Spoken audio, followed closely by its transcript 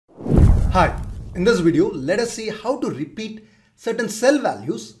Hi, in this video, let us see how to repeat certain cell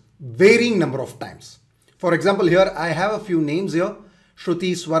values varying number of times. For example, here I have a few names here,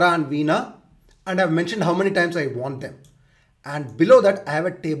 Shruti, Swara and Veena, and I've mentioned how many times I want them. And below that, I have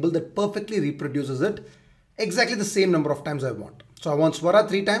a table that perfectly reproduces it exactly the same number of times I want. So I want Swara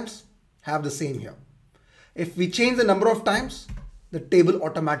 3 times, have the same here. If we change the number of times, the table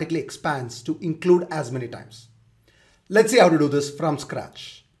automatically expands to include as many times. Let's see how to do this from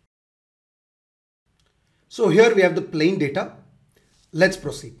scratch. So here we have the plain data. Let's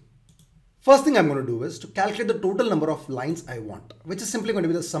proceed. First thing I'm going to do is to calculate the total number of lines I want, which is simply going to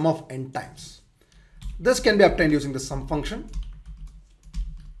be the sum of n times. This can be obtained using the sum function.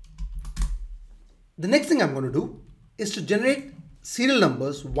 The next thing I'm going to do is to generate serial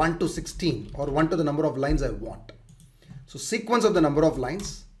numbers 1 to 16 or 1 to the number of lines I want. So sequence of the number of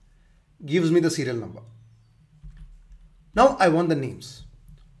lines gives me the serial number. Now I want the names.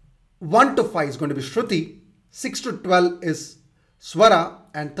 1 to 5 is going to be Shruti, 6 to 12 is Swara,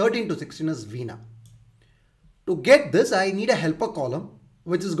 and 13 to 16 is Veena. To get this, I need a helper column,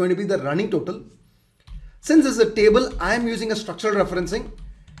 which is going to be the running total. Since this is a table, I am using a structural referencing.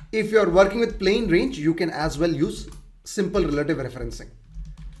 If you are working with plain range, you can as well use simple relative referencing.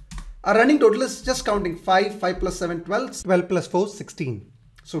 Our running total is just counting 5, 5 plus 7, 12, 12 plus 4, 16.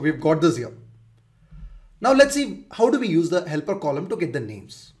 So we've got this here. Now let's see how do we use the helper column to get the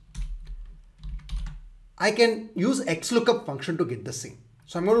names. I can use Xlookup function to get the same.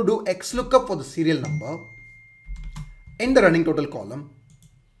 So I'm going to do Xlookup for the serial number in the running total column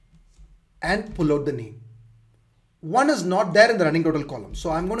and pull out the name. 1 is not there in the running total column,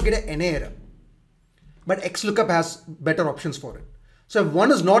 so I'm going to get an NA error. But Xlookup has better options for it. So if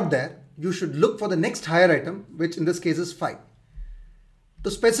 1 is not there, you should look for the next higher item, which in this case is 5.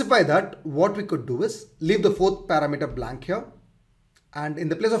 To specify that, what we could do is leave the 4th parameter blank here. And in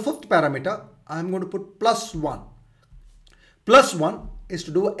the place of 5th parameter, I'm going to put plus 1. Plus 1 is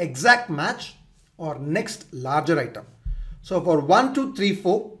to do an exact match or next larger item. So for 1, 2, 3,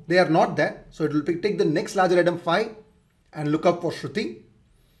 4, they are not there. So it will take the next larger item 5 and look up for Shruti.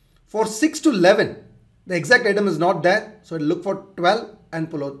 For 6 to 11, the exact item is not there. So it will look for 12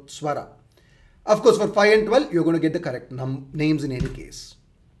 and pull out Swara. Of course, for 5 and 12, you're going to get the correct names in any case.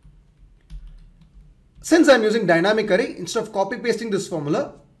 Since I'm using dynamic array, instead of copy pasting this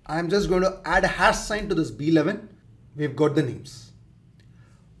formula, I'm just going to add a hash sign to this B11. We've got the names.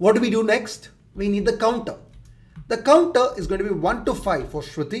 What do we do next? We need the counter. The counter is going to be 1 to 5 for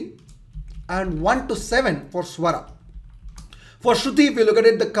Shruti and 1 to 7 for Swara. For Shruti, if you look at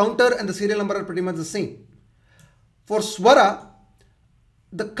it, the counter and the serial number are pretty much the same. For Swara,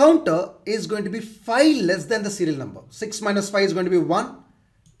 the counter is going to be 5 less than the serial number. 6 minus 5 is going to be 1.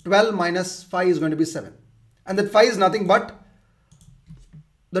 12 minus 5 is going to be 7. And that 5 is nothing but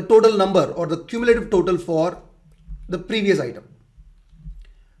the total number or the cumulative total for the previous item.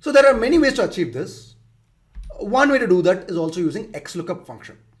 So there are many ways to achieve this. One way to do that is also using Xlookup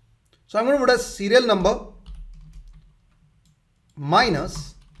function. So I'm going to put as serial number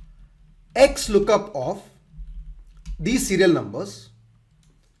minus Xlookup of these serial numbers,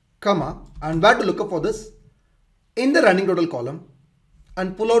 comma, and where to look up for this in the running total column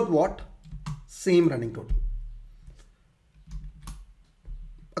and pull out what? Same running total.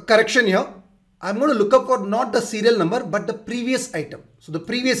 A correction here. I'm going to look up for not the serial number, but the previous item. So the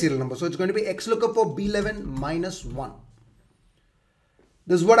previous serial number. So it's going to be Xlookup for B11 minus 1.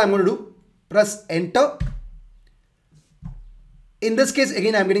 This is what I'm going to do. Press enter. In this case,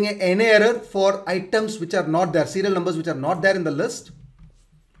 again, I'm getting an NA error for items which are not there, serial numbers which are not there in the list.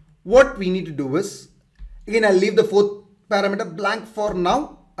 What we need to do is, again, I'll leave the 4th parameter blank for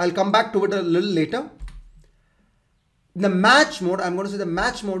now. I'll come back to it a little later. In the match mode, I'm going to say the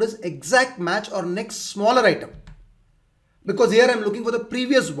match mode is exact match or next smaller item. Because here I'm looking for the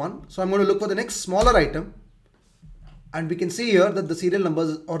previous one. So I'm going to look for the next smaller item. And we can see here that the serial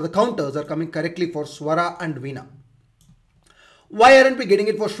numbers or the counters are coming correctly for Swara and Veena. Why aren't we getting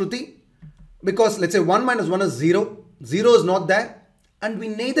it for Shruti? Because let's say 1 minus 1 is 0. 0 is not there. And we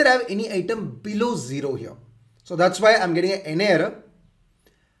neither have any item below 0 here. So that's why I'm getting an NA error.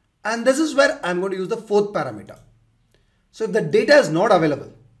 And this is where I'm going to use the 4th parameter. So if the data is not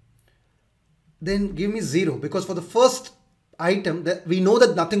available, then give me 0, because for the first item we know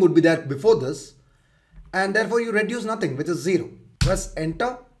that nothing would be there before this, and therefore you reduce nothing, which is 0. Press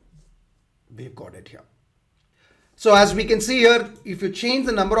enter. We've got it here. So as we can see here, if you change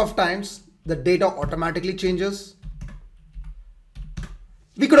the number of times, the data automatically changes.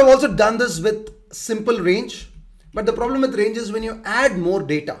 We could have also done this with simple range, but the problem with range is when you add more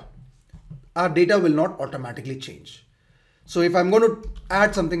data, our data will not automatically change. So if I'm going to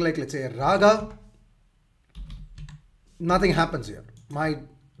add something like, let's say, raga, nothing happens here. My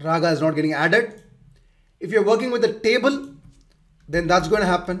raga is not getting added. If you're working with a table, then that's going to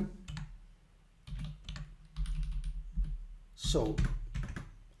happen. So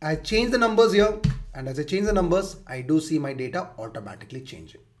I change the numbers here, and as I change the numbers, I do see my data automatically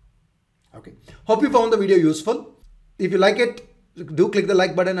changing. Okay. Hope you found the video useful. If you like it, do click the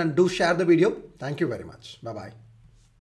like button and do share the video. Thank you very much. Bye-bye.